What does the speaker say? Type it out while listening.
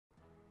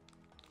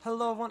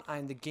Hello everyone,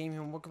 I'm the Game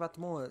here and welcome back to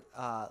more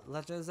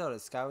Legend of Zelda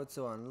Skyward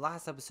Sword. In the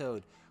last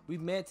episode, we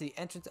made it to the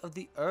entrance of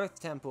the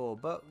Earth Temple,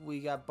 but we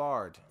got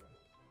barred.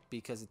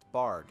 Because it's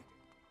barred.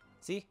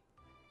 See?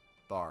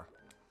 Bar.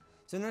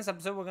 So in this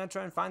episode, we're going to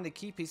try and find the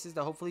key pieces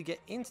to hopefully get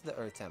into the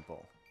Earth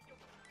Temple.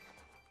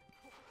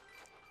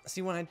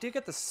 See, when I dig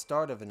at the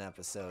start of an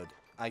episode,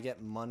 I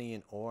get money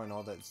and ore and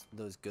all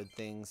those good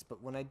things.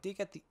 But when I dig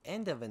at the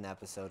end of an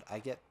episode, I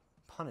get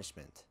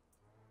punishment.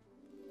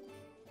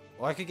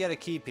 Or I could get a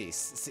key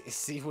piece.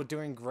 See, we're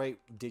doing great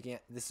digging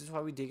at... This is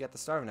why we dig at the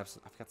start of an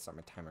episode. I forgot to start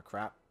my timer.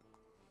 Crap.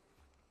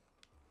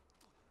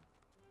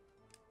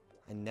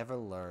 I never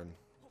learn.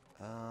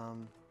 If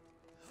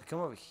we come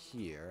over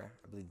here,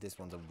 I believe this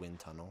one's a wind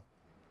tunnel.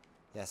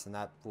 Yes, and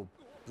that will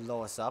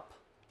blow us up.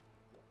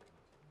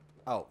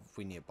 Oh,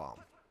 we need a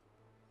bomb.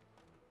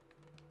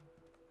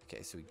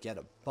 Okay, so we get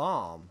a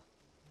bomb.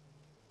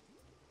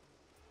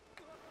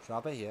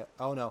 Drop it here.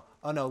 Oh no.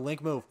 Oh no,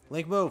 Link move.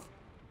 Link move.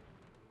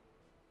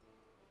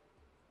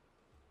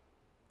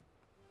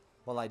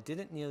 Well, I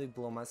didn't nearly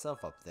blow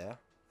myself up there.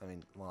 I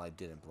mean, well, I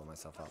didn't blow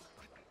myself up.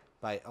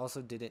 But I also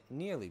didn't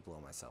nearly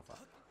blow myself up.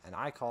 And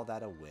I call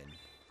that a win.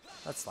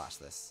 Let's slash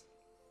this.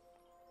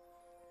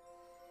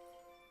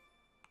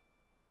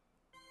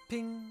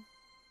 Ping.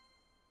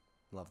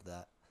 Love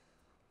that.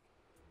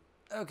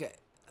 Okay.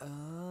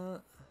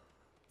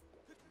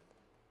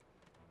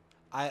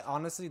 I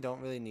honestly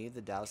don't really need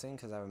the dowsing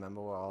because I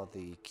remember where all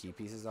the key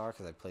pieces are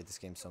because I played this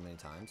game so many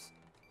times.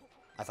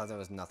 I thought there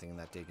was nothing in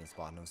that digging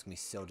spot and I was going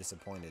to be so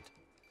disappointed.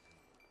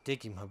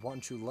 Digging, my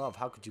one true love,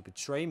 how could you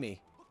betray me?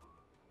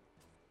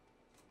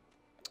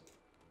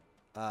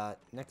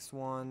 Next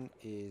one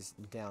is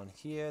down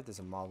here. There's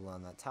a marble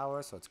on that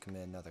tower, so let's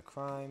commit another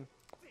crime.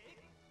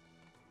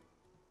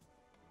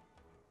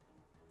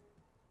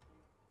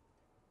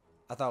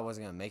 I thought I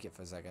wasn't going to make it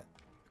for a second.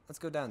 Let's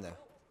go down there.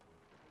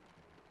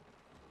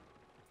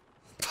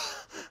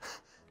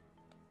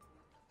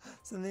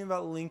 Something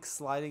about Link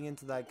sliding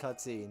into that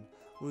cutscene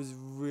was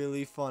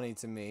really funny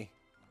to me.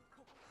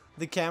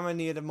 The camera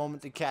needed a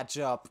moment to catch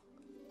up.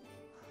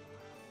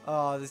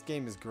 Oh, this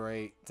game is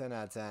great. 10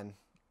 out of 10.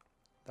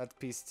 That's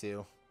piece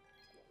 2.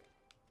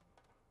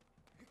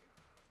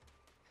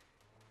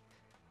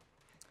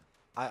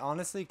 I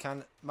honestly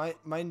kind of...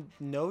 My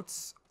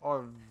notes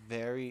are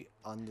very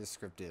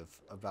undescriptive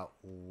about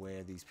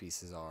where these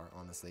pieces are,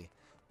 honestly.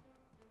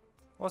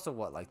 Also,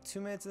 what, like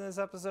 2 minutes in this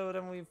episode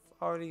and we've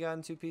already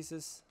gotten 2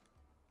 pieces?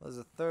 Well,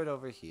 there's a third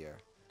over here.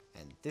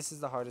 And this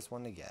is the hardest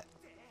one to get.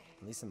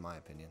 At least in my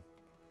opinion.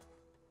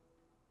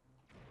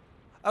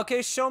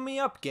 Okay, show me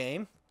up,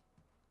 game.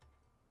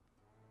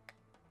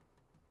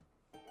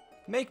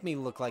 Make me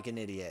look like an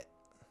idiot.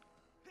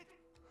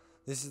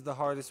 This is the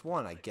hardest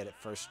one. I get it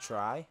first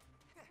try.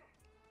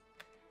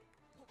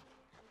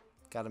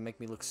 Gotta make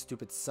me look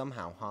stupid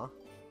somehow, huh?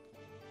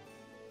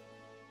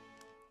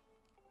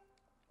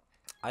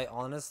 I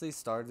honestly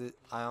stopped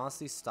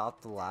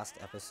the last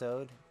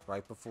episode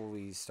right before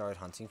we started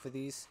hunting for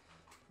these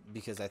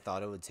because I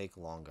thought it would take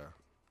longer.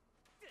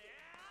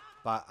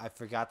 But I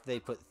forgot they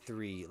put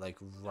 3 like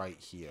right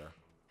here.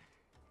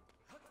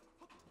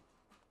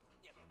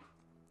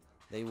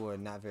 They were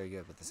not very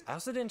good with this. I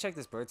also didn't check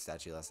this bird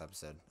statue last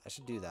episode. I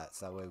should do that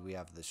so that way we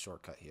have the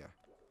shortcut here.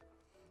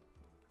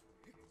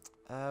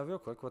 Real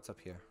quick, what's up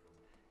here?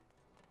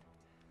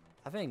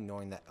 I've been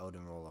ignoring that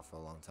Elden roller for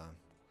a long time.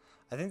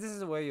 I think this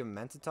is where you're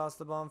meant to toss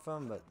the bomb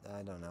from, but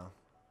I don't know.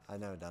 I've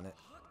never done it.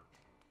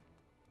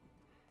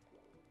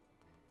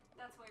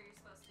 That's where you're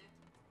supposed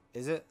to.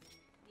 Is it?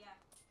 Yeah.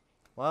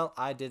 Well,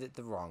 I did it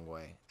the wrong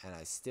way, and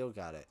I still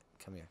got it.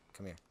 Come here,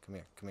 come here, come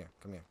here, come here,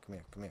 come here, come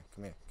here, come here,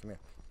 come here, come here.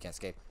 You can't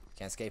escape. You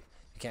can't escape.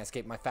 You can't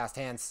escape my fast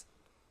hands.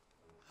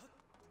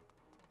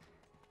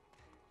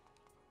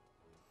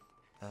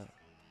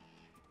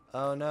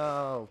 Oh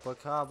no,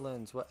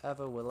 bokoblins,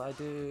 whatever will I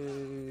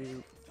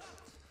do?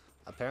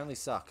 Apparently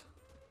suck.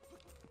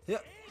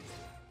 Yep.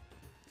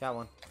 Got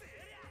one.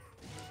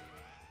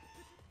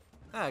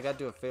 Ah, I gotta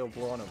do a fail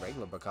blow on a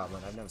regular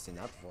bokoblin. I've never seen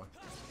that before.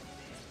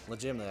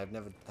 Legitimately, I've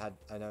never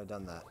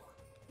done that.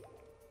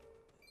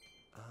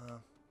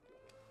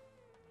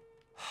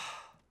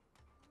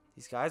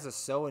 These guys are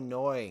so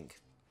annoying.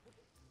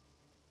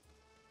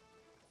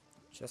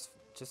 Just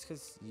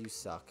because you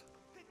suck.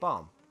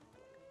 Bomb.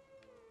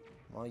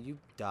 While you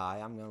die,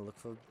 I'm gonna look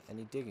for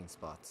any digging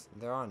spots.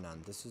 There are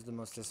none. This is the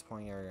most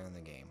disappointing area in the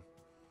game.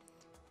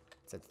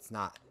 Except it's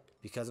not.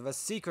 Because of a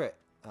secret.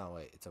 Oh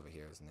wait, it's over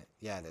here, isn't it?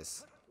 Yeah, it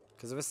is.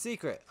 Because of a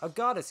secret. A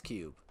goddess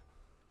cube.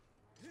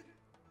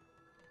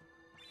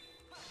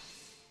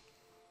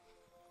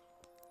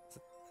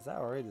 Is that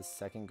already the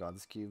second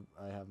goddess cube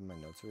I have in my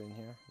notes written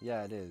here?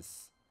 Yeah, it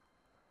is.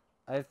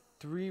 I have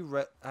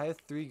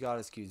three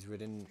goddess cubes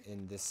written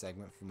in this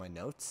segment for my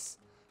notes.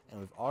 And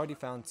we've already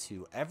found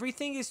 2.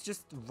 Everything is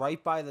just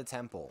right by the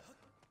temple.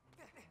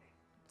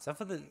 Except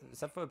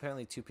for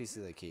apparently 2 pieces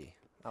of the key.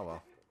 Oh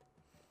well.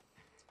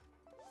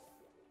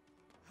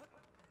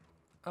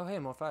 Oh hey,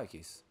 more fire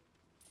keys.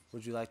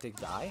 Would you like to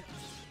die?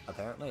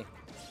 Apparently.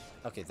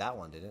 Okay, that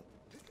one didn't.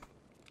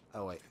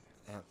 Oh wait.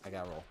 I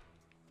gotta roll.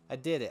 I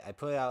did it. I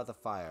put it out of the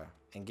fire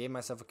and gave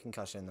myself a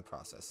concussion in the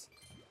process.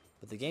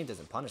 But the game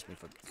doesn't punish me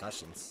for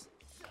concussions.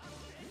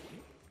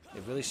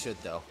 It really should,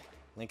 though.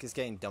 Link is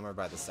getting dumber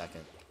by the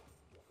second.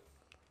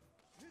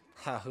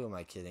 Ha, who am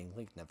I kidding?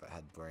 Link never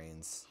had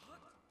brains.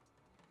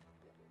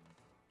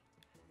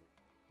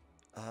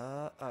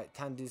 Alright,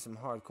 time to do some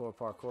hardcore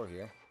parkour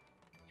here.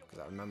 Because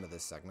I remember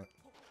this segment.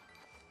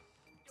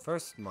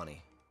 First,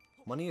 money.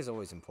 Money is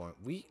always important.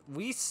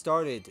 We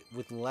started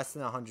with less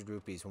than 100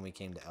 rupees when we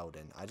came to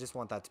Elden. I just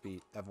want that to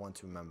be everyone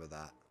to remember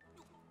that.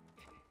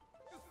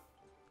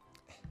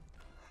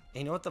 And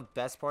you know what the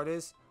best part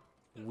is?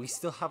 We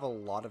still have a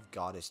lot of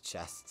goddess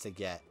chests to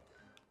get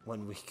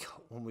when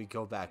we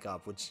go back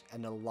up,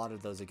 and a lot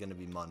of those are going to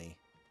be money.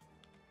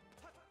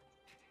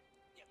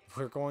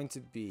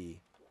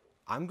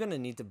 I'm going to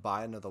need to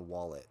buy another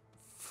wallet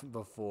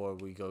before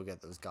we go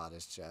get those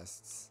goddess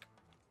chests.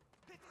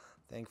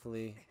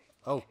 Thankfully.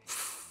 Oh,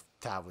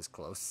 that was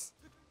close.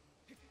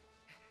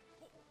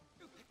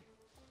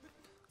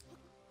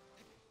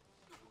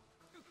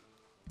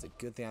 It's a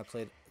good thing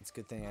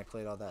I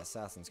played all that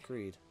Assassin's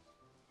Creed.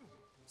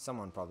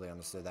 Someone probably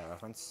understood that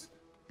reference.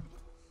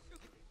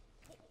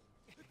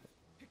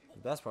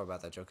 The best part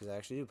about that joke is I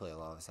actually do play a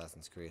lot of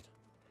Assassin's Creed.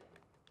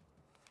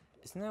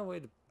 Isn't there a way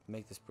to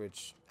make this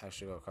bridge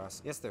actually go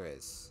across? Yes, there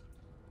is.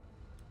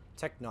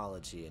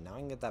 Technology, and now I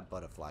can get that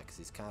butterfly because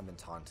he's kind of been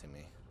taunting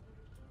me.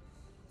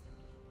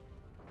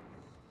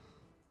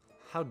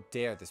 How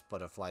dare this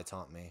butterfly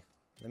taunt me?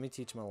 Let me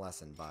teach him a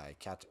lesson by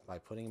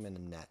putting him in a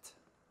net.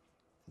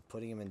 And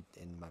putting him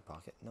in my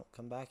pocket. No,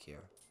 come back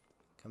here.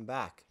 Come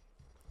back.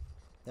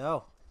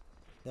 No.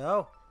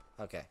 No.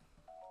 Okay.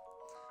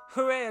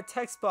 Hooray, a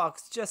text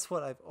box! Just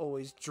what I've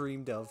always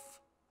dreamed of.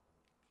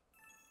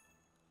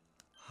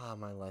 Ah,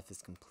 my life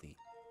is complete.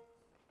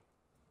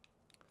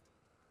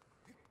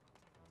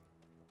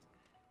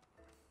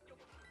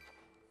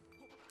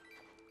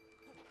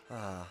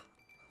 Ah.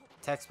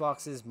 Text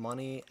boxes,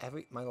 money,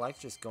 my life's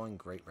just going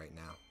great right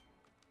now.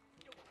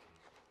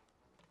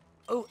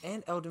 Oh,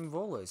 and Elden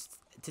Rollers.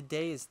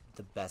 Today is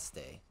the best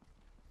day.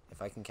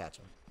 If I can catch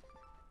him.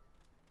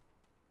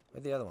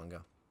 Where'd the other one go?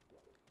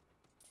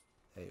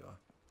 There you are.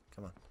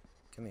 Come on.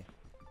 Come here.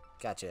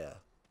 Gotcha.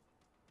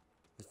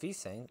 Was Fee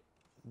saying?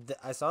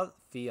 I saw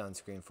Fee on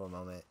screen for a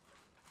moment.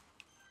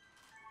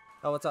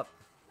 Oh, what's up?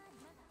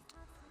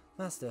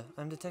 Master,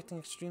 I'm detecting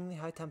extremely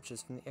high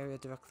temperatures from the area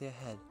directly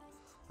ahead.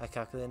 I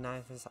calculate a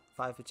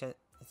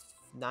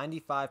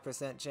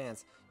 95%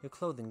 chance your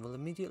clothing will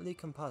immediately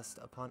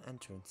combust upon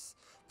entrance.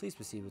 Please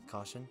proceed with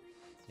caution.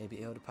 You may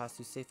be able to pass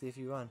through safely if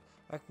you run.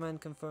 I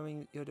recommend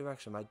confirming your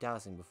direction by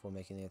dousing before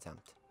making the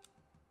attempt.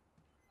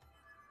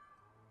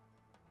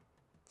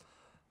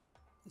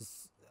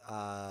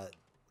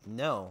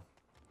 No.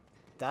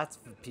 That's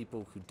for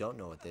people who don't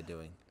know what they're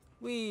doing.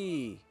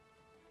 Whee!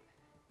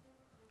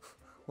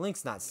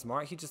 Link's not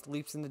smart, he just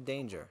leaps into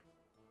danger.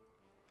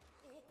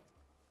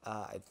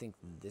 I think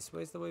this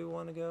way is the way we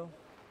want to go.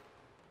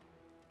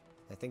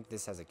 I think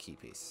this has a key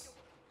piece.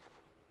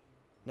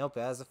 Nope,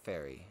 it has a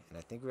ferry, and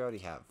I think we already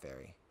have a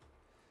ferry.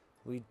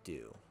 We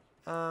do.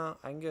 I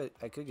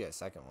could get a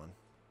second one.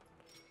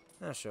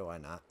 Not sure why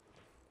not.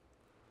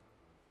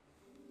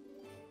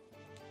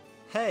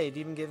 Hey, it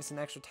even gave us an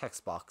extra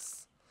text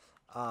box.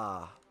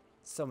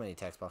 So many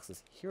text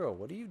boxes. Hero,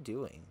 what are you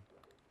doing?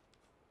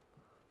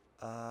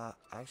 I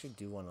actually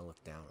do want to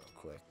look down real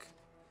quick.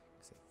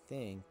 'Cause I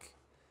think...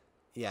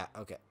 Yeah,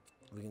 okay.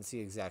 We can see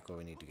exactly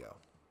where we need to go.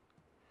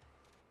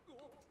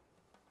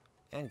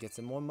 And get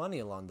some more money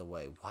along the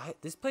way. Why?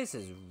 This place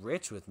is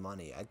rich with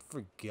money. I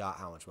forgot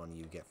how much money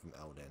you get from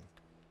Elden.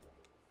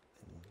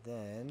 And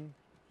then...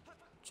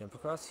 jump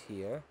across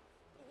here.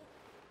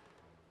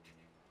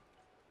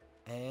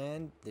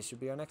 And this should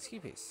be our next key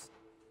piece.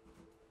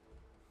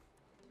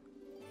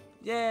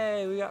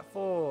 Yay! We got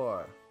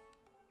 4!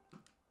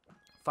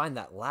 Find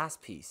that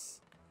last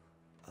piece.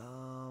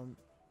 I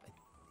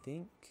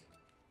think...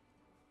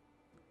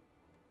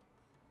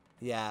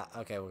 Yeah,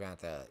 okay, we're gonna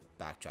have to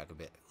backtrack a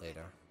bit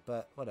later.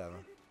 But, whatever.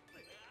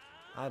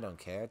 I don't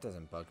care, it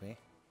doesn't bug me.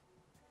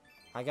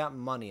 I got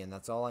money and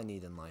that's all I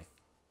need in life.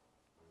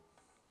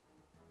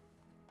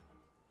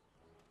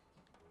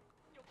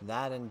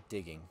 That and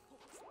digging.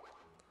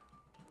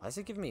 Why is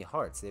it giving me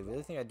hearts? They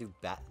really think I do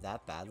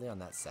that badly on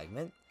that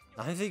segment?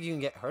 I don't think you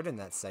can get hurt in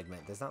that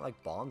segment. There's not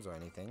like bombs or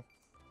anything.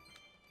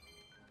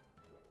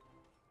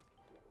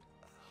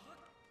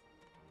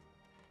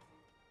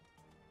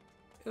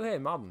 Oh, hey,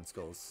 Moblin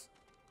Skulls.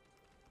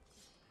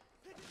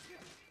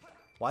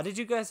 Why did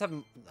you guys have...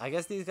 I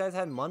guess these guys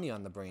had money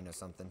on the brain or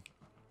something.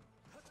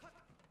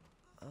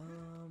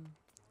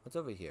 What's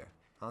over here?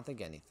 I don't think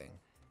anything.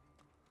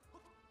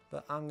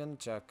 But I'm gonna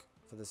check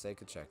for the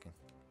sake of checking.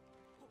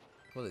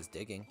 Well, there's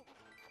digging.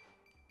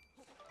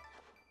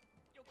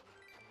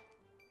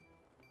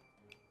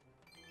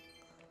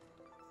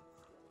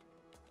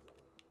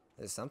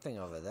 There's something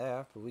over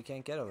there, but we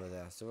can't get over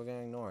there, so we're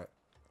gonna ignore it.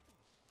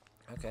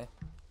 Okay.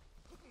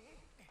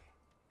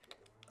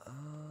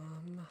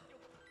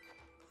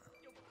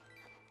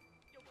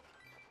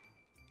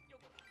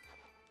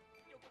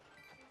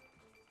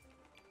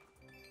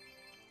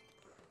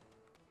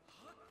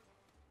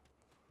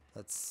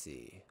 Let's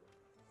see.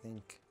 I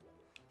think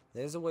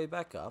there's a way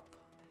back up.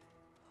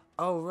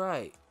 Oh,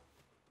 right.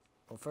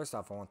 Well, first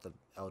off, I want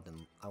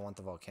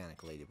the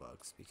volcanic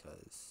ladybugs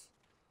because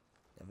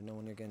you never know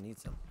when you're gonna need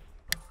some.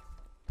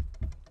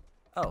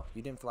 Oh,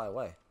 you didn't fly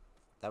away.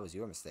 That was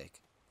your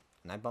mistake.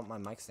 And I bumped my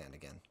mic stand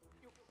again.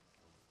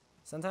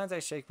 Sometimes I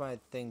shake my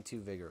thing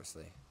too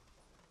vigorously.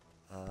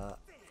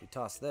 If we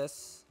toss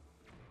this,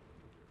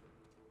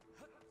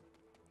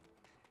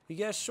 we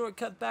get a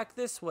shortcut back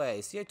this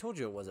way. See, I told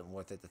you it wasn't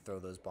worth it to throw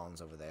those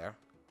bombs over there.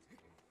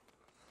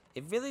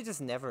 It really just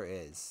never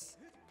is.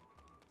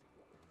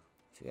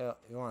 If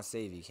you want to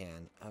save, you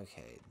can.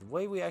 Okay, the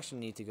way we actually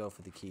need to go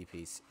for the key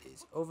piece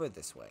is over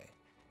this way.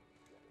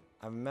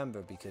 I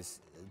remember because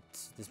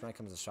this might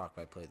come as a shock,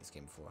 but I played this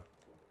game before.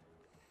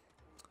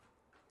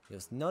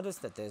 You'll notice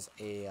that there's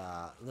a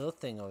little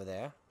thing over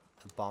there,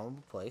 a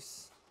bombable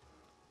place.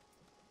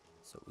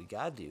 So what we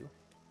gotta do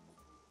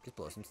is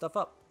blow some stuff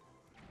up.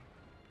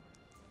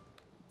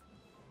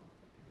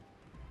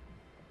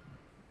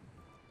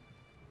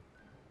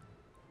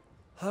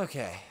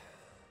 Okay.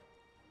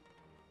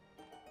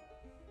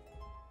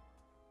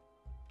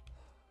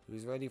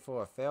 Who's ready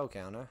for a fail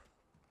counter?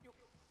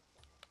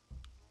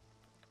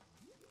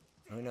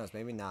 Who knows?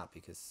 Maybe not,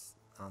 because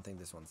I don't think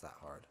this one's that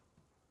hard.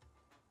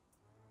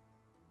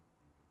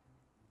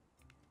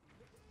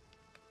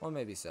 Or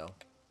maybe so.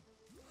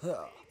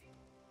 Huh.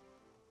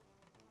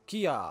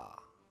 Kia!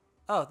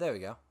 Oh, there we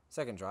go.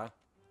 Second try.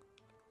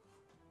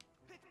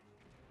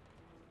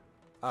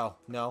 Oh,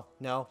 no,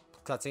 no.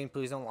 Cutscene,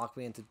 please don't lock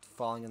me into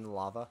falling in the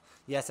lava.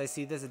 Yes, I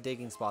see there's a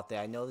digging spot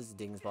there. I know there's a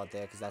digging spot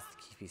there because that's the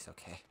key piece.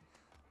 Okay.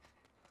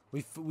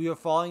 We were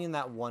falling in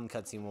that one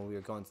cutscene when we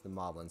were going to the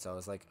moblin, so I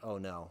was like, oh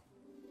no.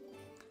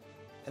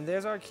 And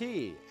there's our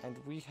key, and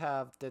we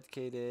have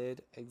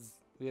dedicated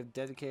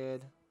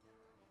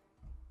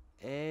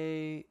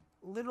a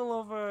little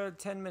over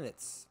 10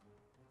 minutes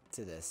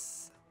to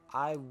this.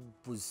 I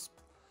was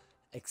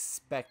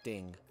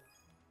expecting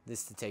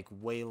this to take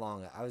way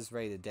longer. I was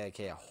ready to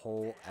dedicate a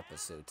whole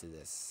episode to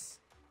this.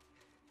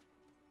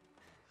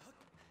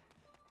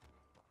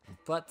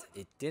 But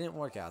it didn't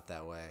work out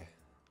that way.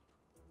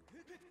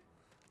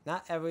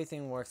 Not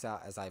everything works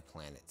out as I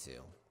plan it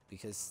to.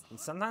 Because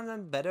sometimes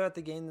I'm better at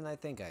the game than I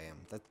think I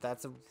am.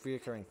 That's a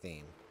reoccurring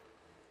theme.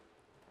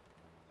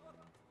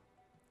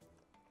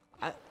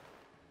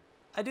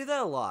 I do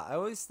that a lot. I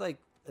always like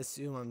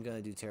assume I'm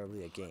gonna do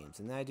terribly at games,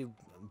 and then I do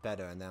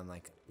better, and then I'm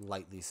like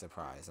lightly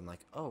surprised. I'm like,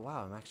 oh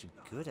wow, I'm actually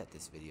good at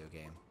this video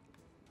game.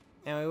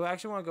 Anyway, we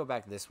actually want to go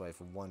back this way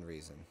for one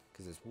reason,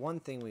 because there's one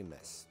thing we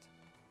missed.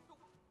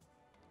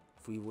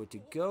 If we were to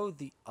go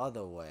the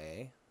other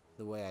way,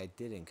 the way I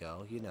didn't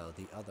go, you know,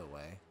 the other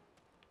way.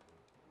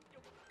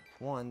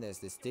 One, there's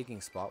this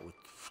digging spot with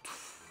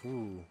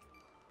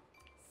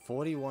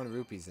 41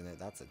 rupees in it.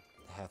 That's a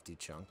hefty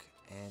chunk.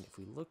 And if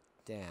we look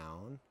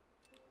down,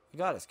 a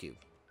goddess cube.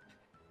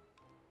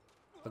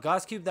 A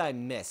goddess cube that I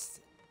missed.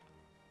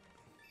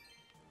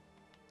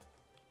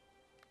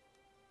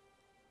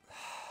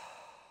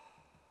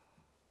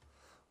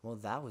 Well,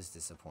 that was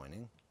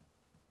disappointing.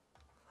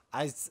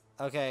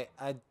 Okay,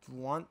 I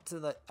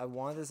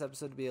wanted this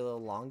episode to be a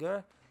little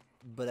longer,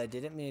 but I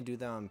didn't mean to do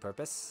that on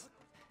purpose.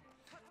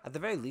 At the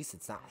very least,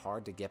 it's not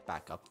hard to get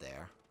back up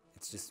there.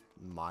 It's just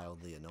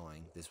mildly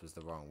annoying. This was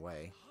the wrong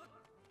way.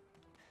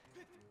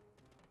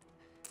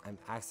 I'm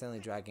accidentally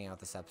dragging out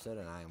this episode,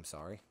 and I am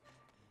sorry.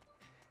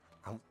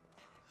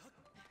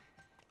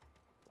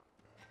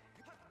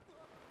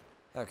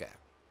 Okay.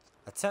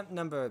 Attempt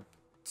number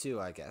 2,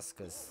 I guess,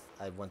 because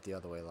I went the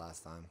other way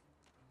last time.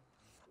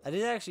 I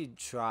did actually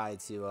try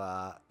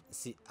to,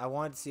 see. I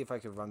wanted to see if I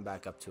could run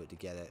back up to it to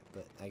get it,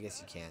 but I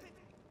guess you can't.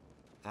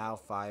 Ow,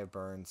 fire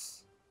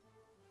burns.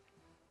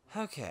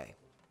 Okay.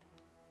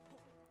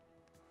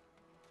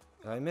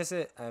 If I miss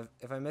it,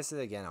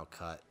 again, I'll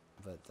cut,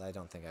 but I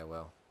don't think I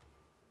will.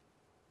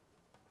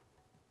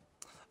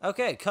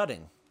 Okay,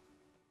 cutting.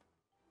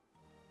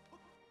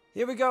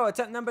 Here we go,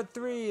 attempt number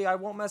 3. I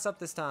won't mess up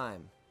this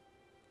time.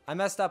 I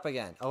messed up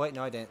again. Oh wait,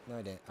 no I didn't. No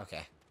I didn't. Okay.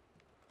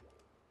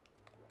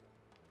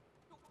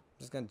 I'm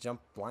just gonna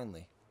jump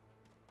blindly.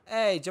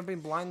 Hey, jumping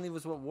blindly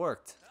was what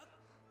worked.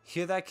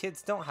 Hear that,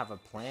 kids? Don't have a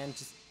plan,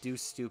 just do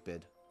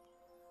stupid.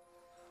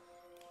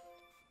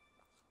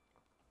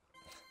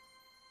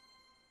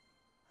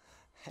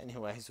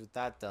 Anyways, with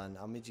that done,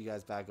 I'll meet you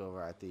guys back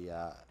over at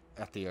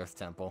the Earth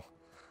Temple.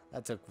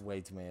 That took way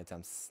too many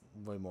attempts,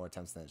 way more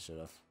attempts than it should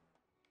have.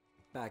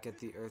 Back at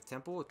the Earth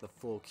Temple with the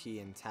full key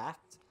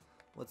intact.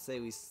 Let's say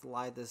we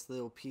slide this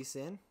little piece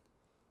in.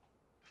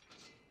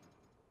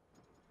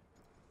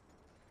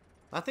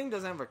 That thing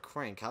doesn't have a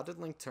crank. How did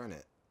Link turn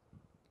it?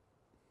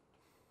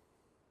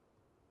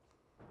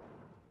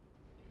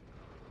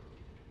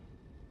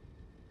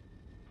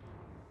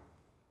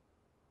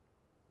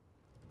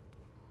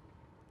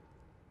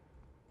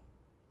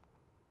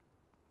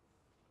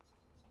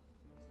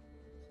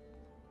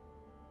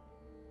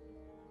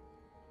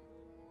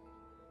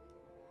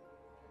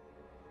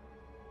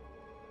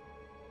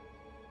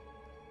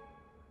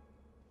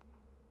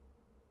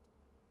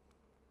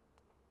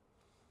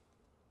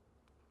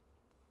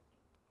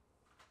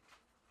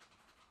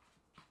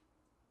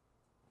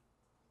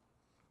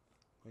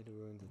 Way to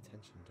ruin the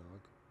tension, dog.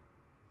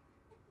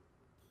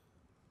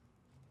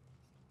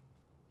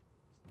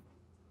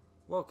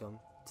 Welcome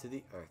to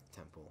the Earth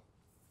Temple.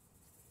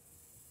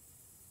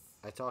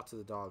 I talked to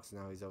the dog, so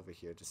now he's over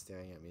here just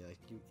staring at me like,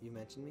 you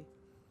mentioned me?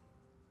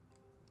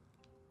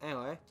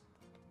 Anyway,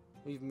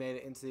 we've made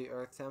it into the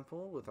Earth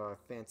Temple with our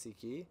fancy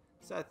key,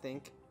 so I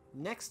think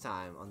next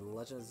time on The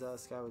Legend of Zelda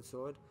Skyward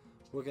Sword,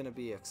 we're gonna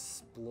be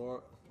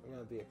exploring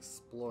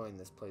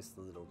this place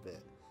a little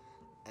bit,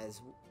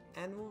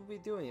 and we'll be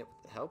doing it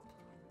with the help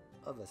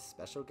of a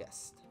special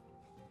guest.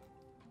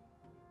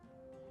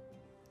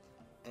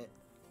 And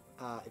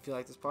if you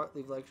like this part,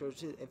 leave a like, share,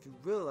 if you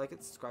really like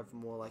it, subscribe for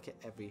more like it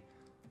every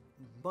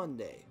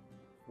Monday,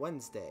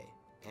 Wednesday,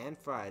 and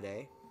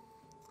Friday.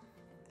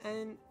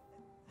 And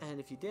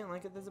if you didn't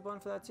like it, there's a button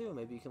for that too.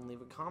 Maybe you can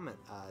leave a comment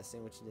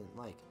saying what you didn't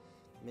like.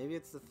 Maybe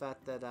it's the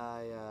fact that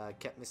I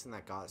kept missing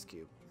that goddess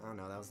cube. I don't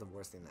know, that was the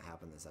worst thing that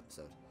happened this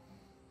episode.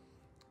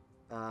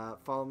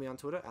 Follow me on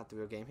Twitter at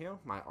 @TheRealGameHero.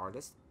 My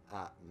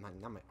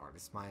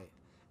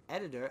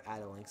editor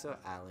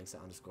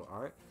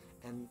 @Alinksa_art,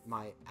 and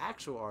my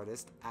actual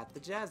artist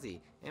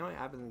 @TheJazzy. Anyway,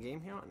 I've been the Game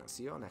Hero, and I'll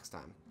see you all next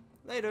time.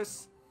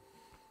 Laters!